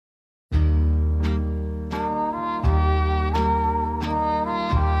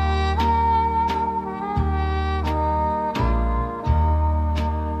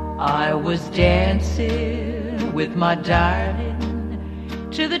was dancing with my darling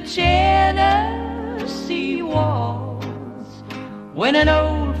to the Tennessee waltz when an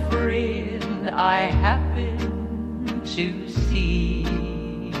old friend I happened to see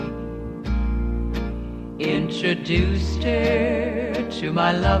introduced her to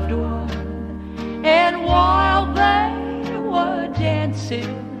my loved one, and while they were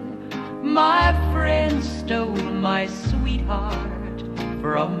dancing, my friend stole my sweetheart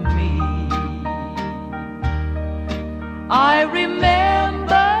from me. I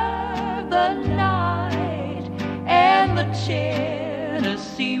remember the night and the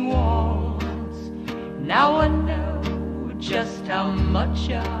Tennessee waltz. Now I know just how much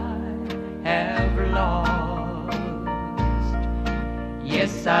I have lost.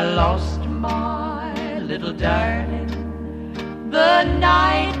 Yes, I lost my little darling the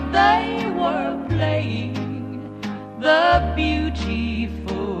night they were playing the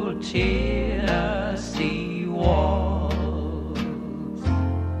beautiful Tennessee waltz.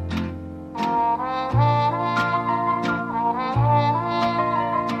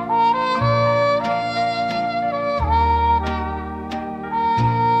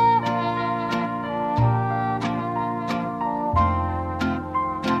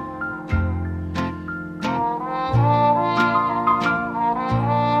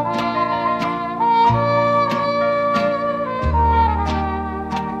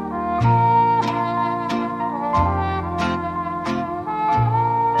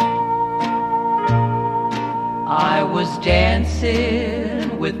 I was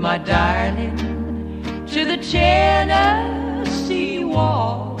dancing with my darling to the Tennessee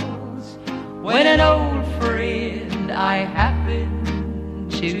waltz when an old friend I happened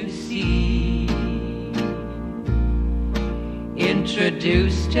to see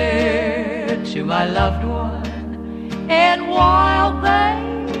introduced her to my loved one, and while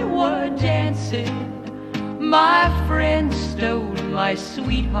they were dancing, my friend stole my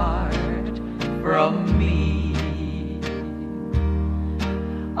sweetheart from me.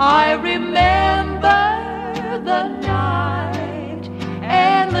 I remember the night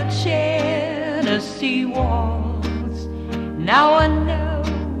and the Tennessee waltz. Now I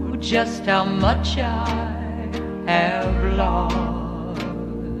know just how much I have lost.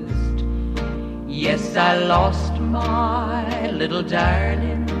 Yes, I lost my little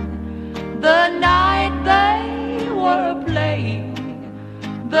darling the night they were playing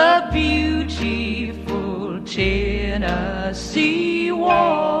the beautiful Tennessee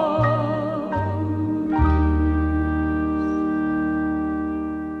waltz.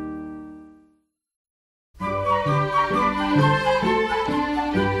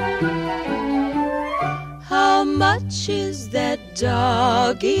 How much is that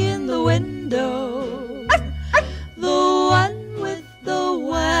doggy in the window? The one with the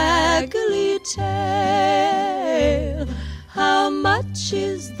waggly tail. How much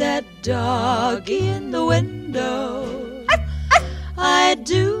is that doggy in the window? I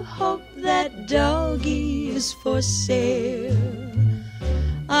do hope that doggy is for sale.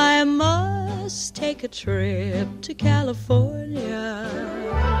 I must take a trip to California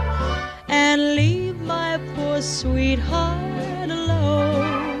and leave my poor sweetheart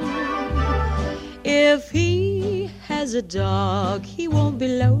alone. If he has a dog, he won't be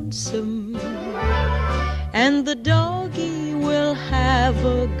lonesome, and the doggy will have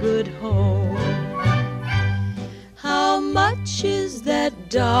a good home. How much is that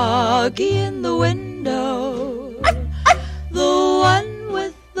doggy in the window? The one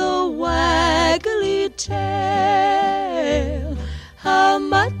with the waggly tail. How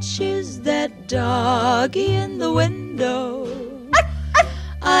much is that doggy in the window?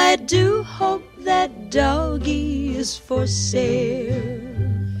 I do hope that doggy is for sale.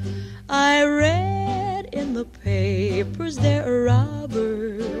 I read in the papers there are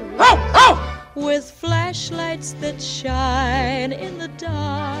robbers with flashlights that shine in the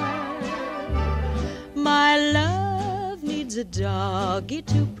dark. My love needs a doggy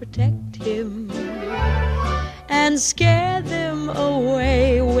to protect him and scare them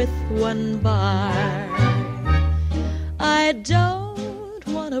away with one bark. I don't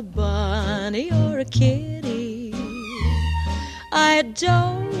want a bunny or a kitty. I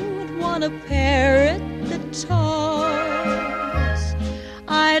don't want a parrot that talks.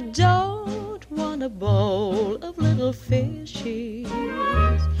 I don't want a bowl of little fishies.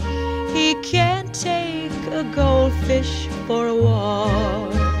 He can't take a goldfish for a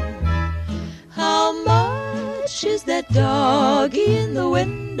walk. How much is that doggy in the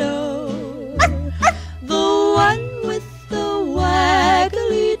window? The one with the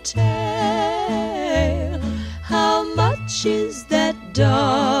waggly tail. How much is that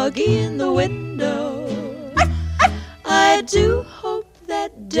doggy in the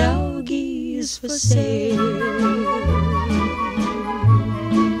doggies for sale.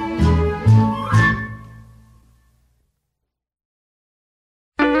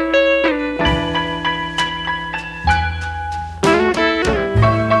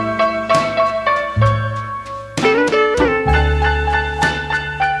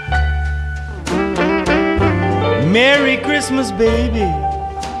 Merry Christmas, baby.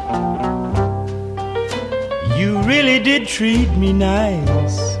 You really did treat me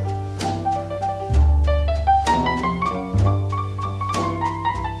nice.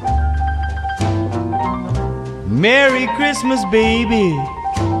 Merry Christmas, baby.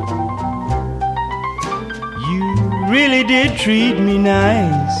 You really did treat me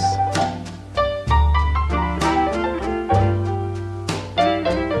nice.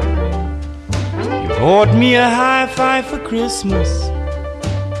 Bought me a hi-fi for Christmas,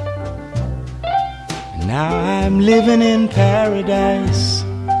 and now I'm living in paradise.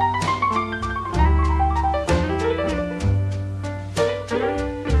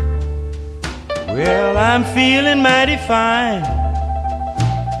 Well, I'm feeling mighty fine.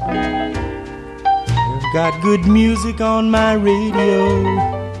 I've got good music on my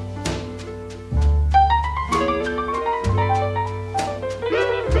radio.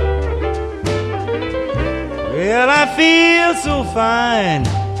 Well, I feel so fine.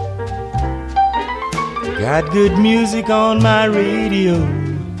 Got good music on my radio.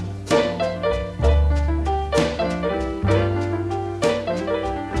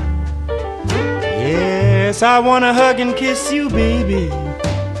 Yes, I wanna hug and kiss you, baby,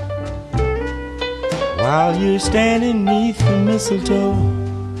 while you're standing neath the mistletoe.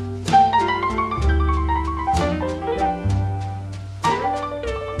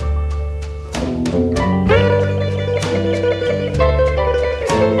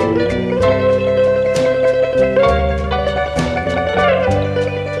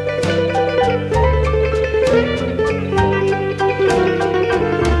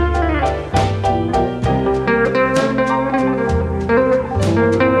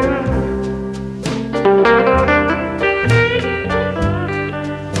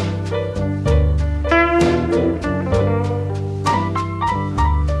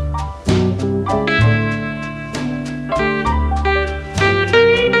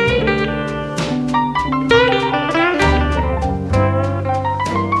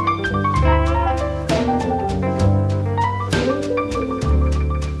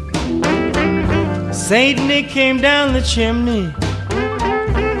 Saint Nick came down the chimney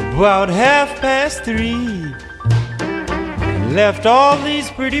about 3:30 and left all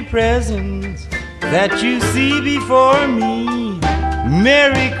these pretty presents that you see before me.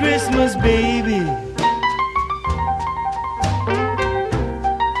 Merry Christmas, baby.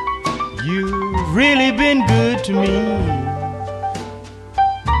 You've really been good to me.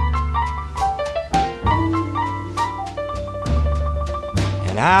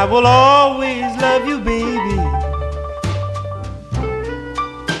 And I will always love you, baby.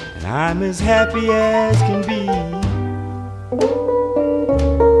 And I'm as happy as can be.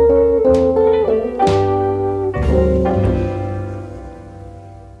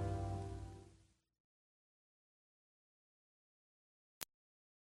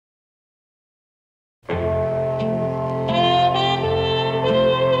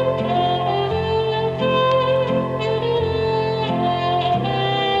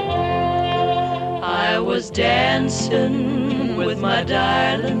 Dancing with my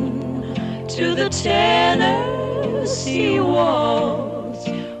darling to the Tennessee waltz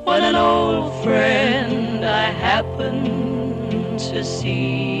when an old friend I happened to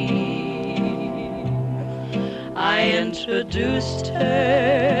see. I introduced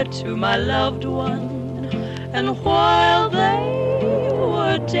her to my loved one, and while they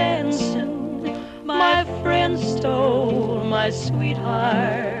were dancing, my friend stole my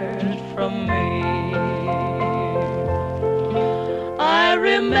sweetheart from me. I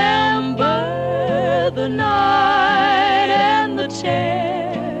remember the night and the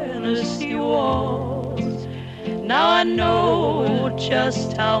Tennessee waltz. Now I know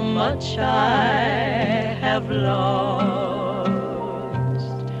just how much I have lost.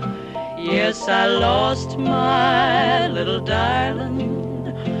 Yes, I lost my little darling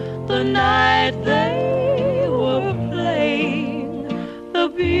the night they were playing the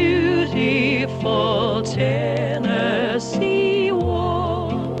beautiful Tennessee.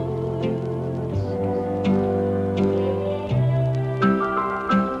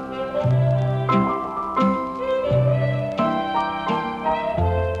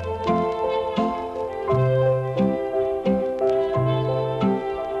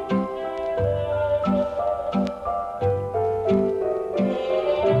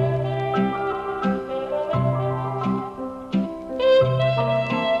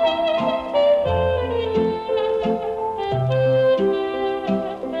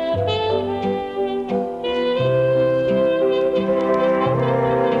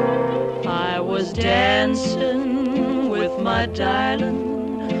 was dancing with my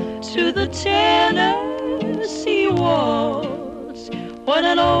darling to the Tennessee waltz when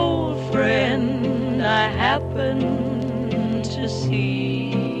an old friend I happened to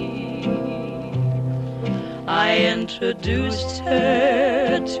see. I introduced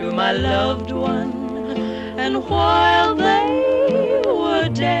her to my loved one, and while they were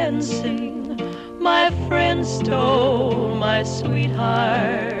dancing, my friend stole my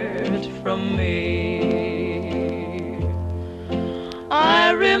sweetheart from me. I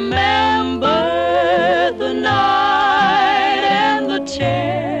remember the night and the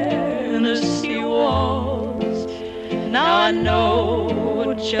Tennessee waltz. Now I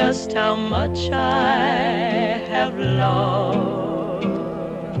know just how much I have lost.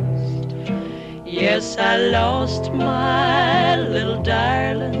 Yes, I lost my little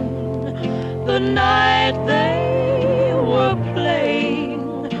darling the night they were playing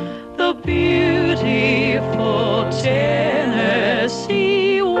the beautiful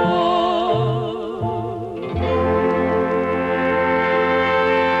Tennessee waltz.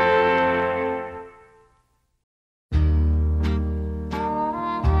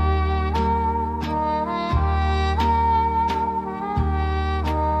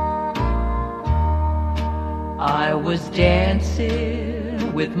 I was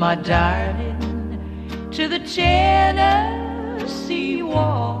dancing with my darling to the Tennessee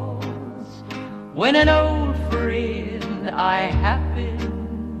waltz when an old friend I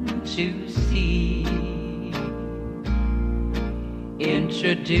happened to see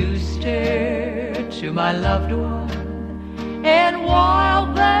introduced her to my loved one, and while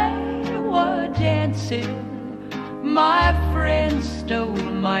they were dancing, my friend stole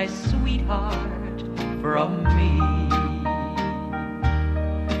my sweetheart from me.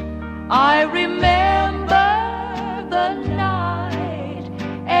 I remember the night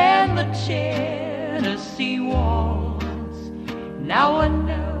and the Tennessee waltz. Now I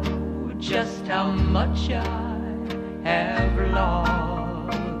know just how much I have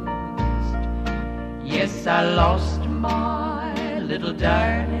lost. Yes, I lost my little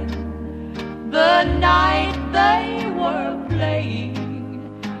darling the night they were playing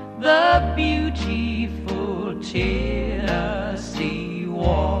the beautiful Tennessee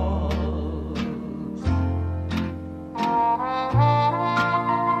waltz.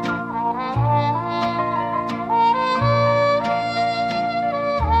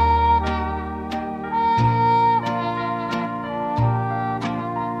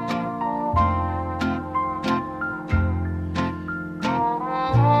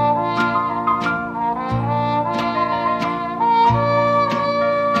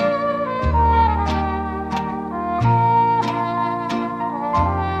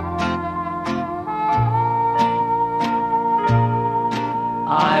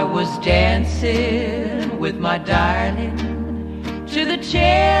 I was dancing with my darling to the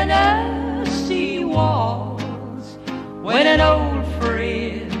Tennessee waltz when an old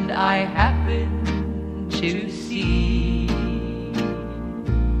friend I happened to see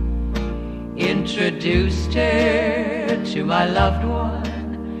introduced her to my loved one,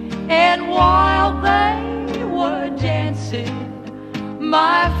 and while they were dancing,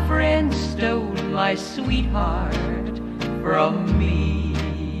 my friend stole my sweetheart from me.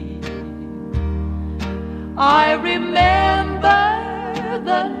 I remember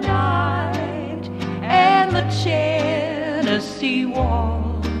the night and the Tennessee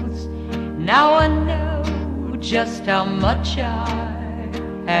waltz. Now I know just how much I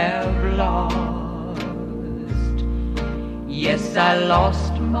have lost. Yes, I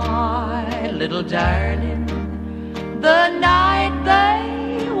lost my little darling the night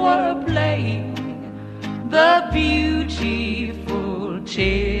they were playing the beautiful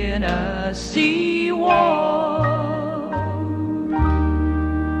Tennessee waltz.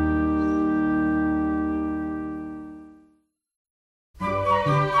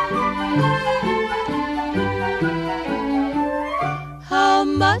 How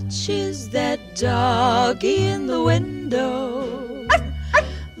much is that doggy in the window?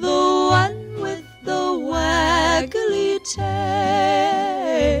 The one with the waggly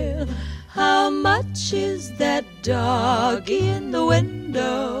tail. How much is that doggy in the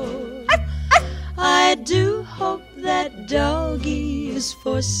window? I do hope that doggy is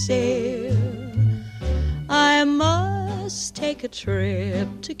for sale. I must take a trip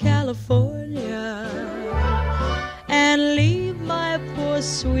to California and leave my poor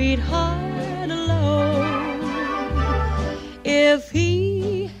sweetheart alone. If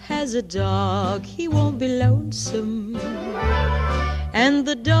he has a dog, he won't be lonesome, and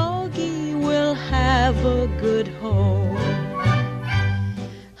the doggy will have a good home.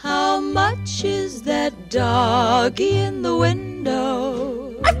 How much is doggy in the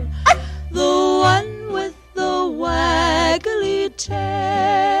window, the one with the waggly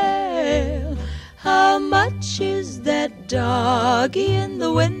tail. How much is that doggy in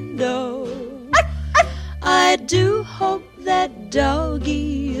the window? I do hope that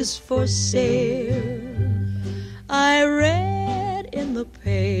doggy is for sale. I read in the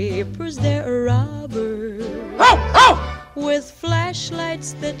papers there are robbers with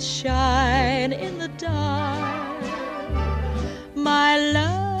flashlights that shine in the dark. My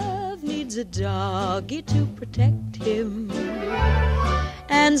love needs a doggy to protect him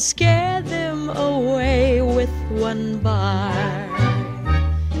and scare them away with one bark.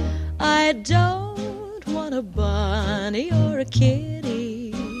 I don't want a bunny or a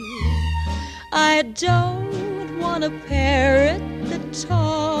kitty. I don't want a parrot that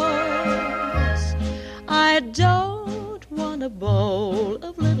talks. I don't want a bowl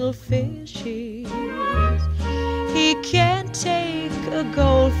of little fishies. He can't take a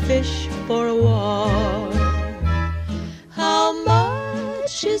goldfish for a walk. How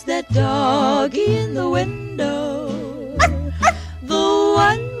much is that doggy in the window? The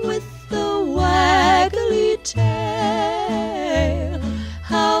one with the waggly tail.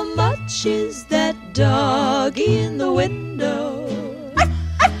 How much is that doggy in the window?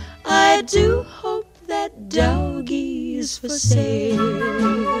 I do hope that doggy's for sale.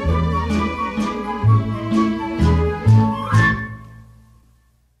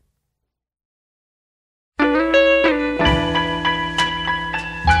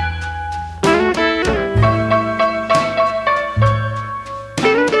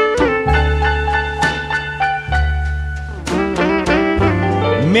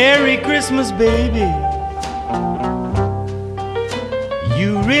 Merry Christmas, baby.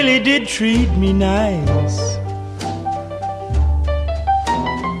 You really did treat me nice.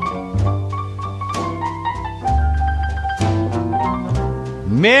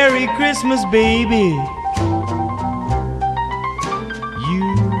 Merry Christmas, baby. You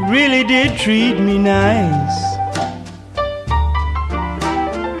really did treat me nice.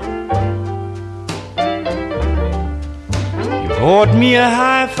 Bought me a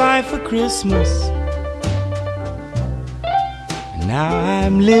hi-fi for Christmas, and now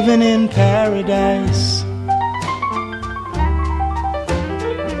I'm living in paradise.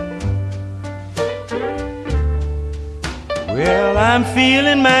 Well, I'm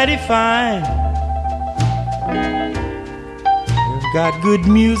feeling mighty fine. I've got good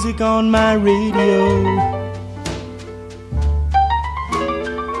music on my radio.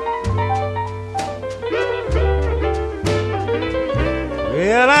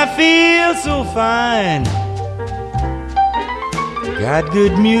 Well, I feel so fine. Got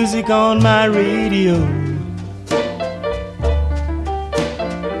good music on my radio.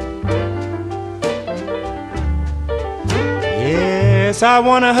 Yes, I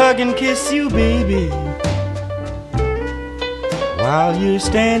wanna hug and kiss you, baby, while you're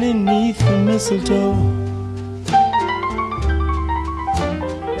standing 'neath the mistletoe.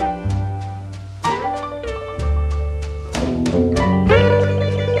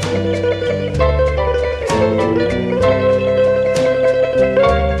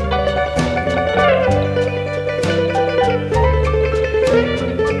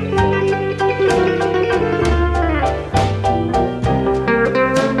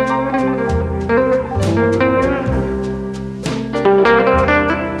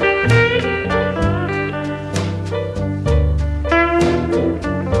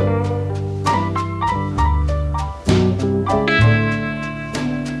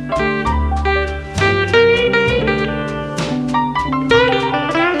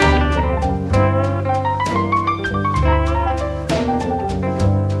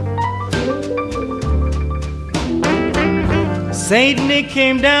 Saint Nick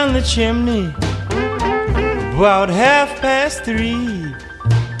came down the chimney about 3:30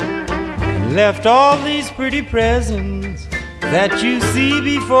 and left all these pretty presents that you see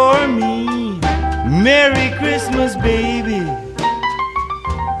before me. Merry Christmas, baby.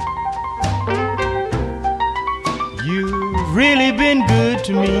 You've really been good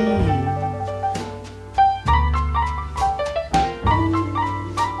to me.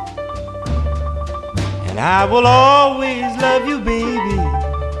 And I will always love you, baby.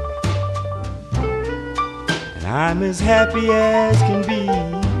 And I'm as happy as can be.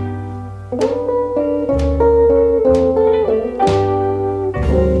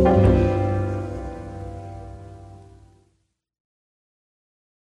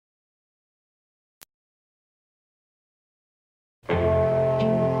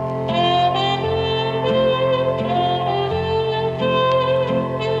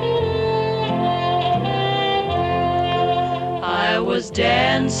 was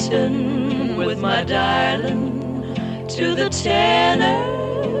dancing with my darling to the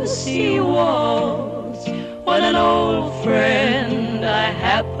Tennessee waltz when an old friend I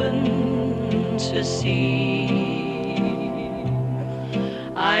happened to see.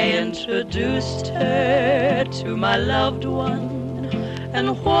 I introduced her to my loved one,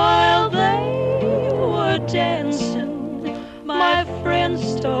 and while they were dancing, my friend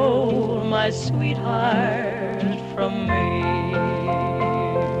stole my sweetheart from me.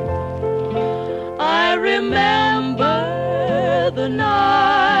 I remember the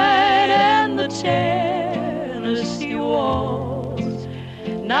night and the Tennessee waltz.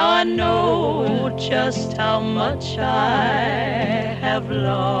 Now I know just how much I have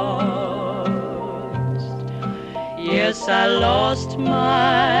lost. Yes, I lost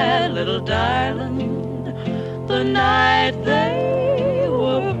my little darling the night they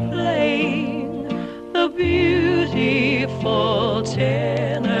were playing the beautiful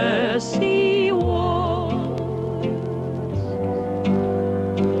Tennessee waltz.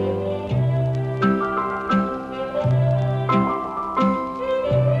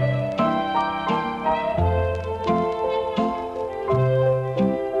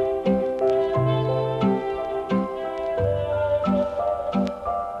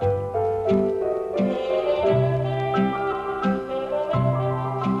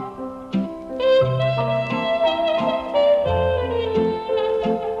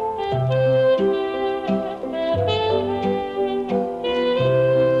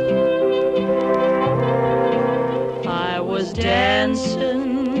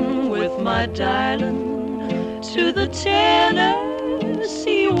 Dancing with my darling to the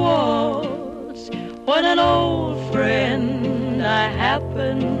Tennessee waltz when an old friend I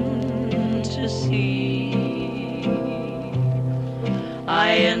happened to see.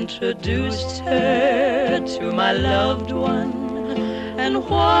 I introduced her to my loved one, and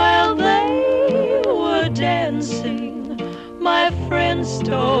while they were dancing, my friend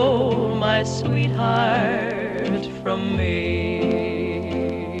stole my sweetheart from me.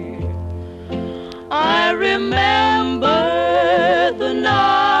 I remember the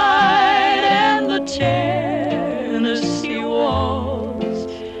night and the Tennessee waltz.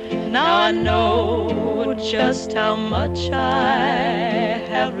 Now I know just how much I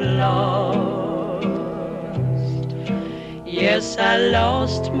have lost. Yes, I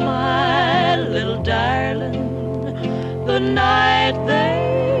lost my little darling the night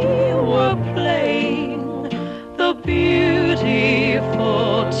they were playing the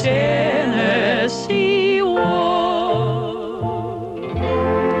beautiful Tennessee waltz.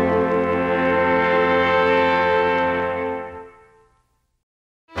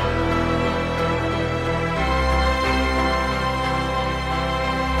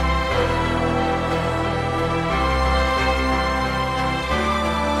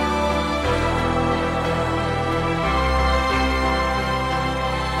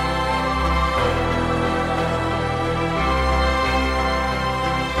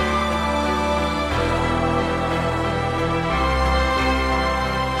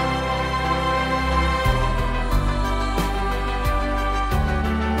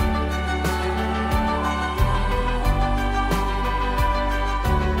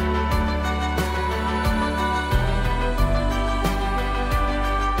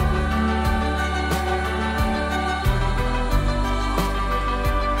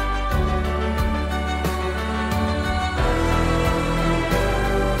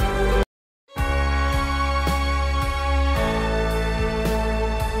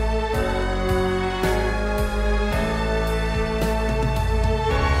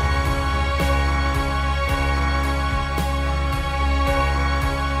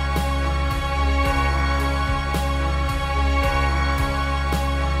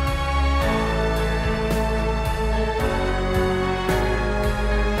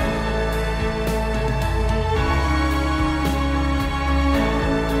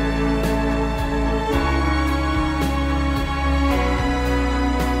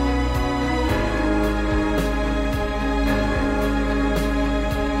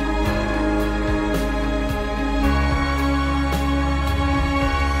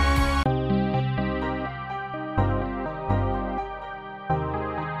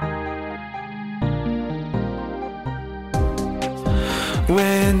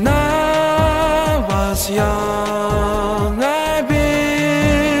 When I was young, I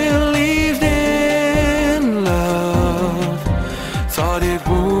believed in love, thought it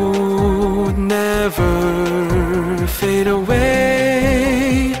would never fade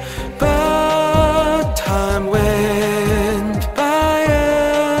away. But time went by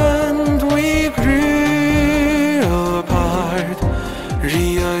and we grew apart.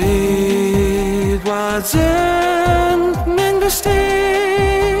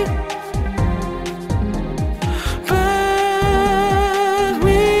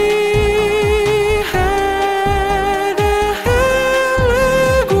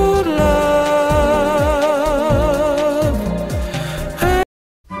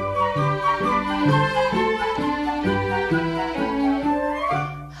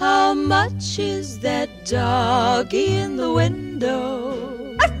 much is that doggy in the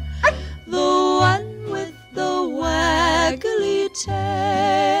window? The one with the waggly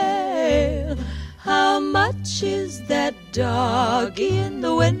tail. How much is that doggy in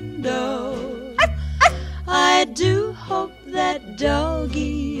the window? I do hope that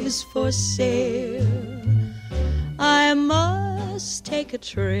doggy is for sale. I must take a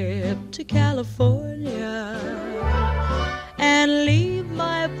trip to California and leave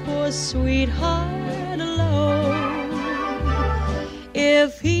my poor sweetheart alone.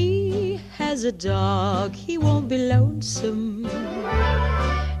 If he has a dog, he won't be lonesome,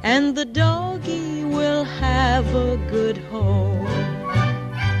 and the doggy will have a good home.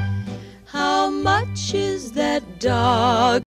 How much is that dog?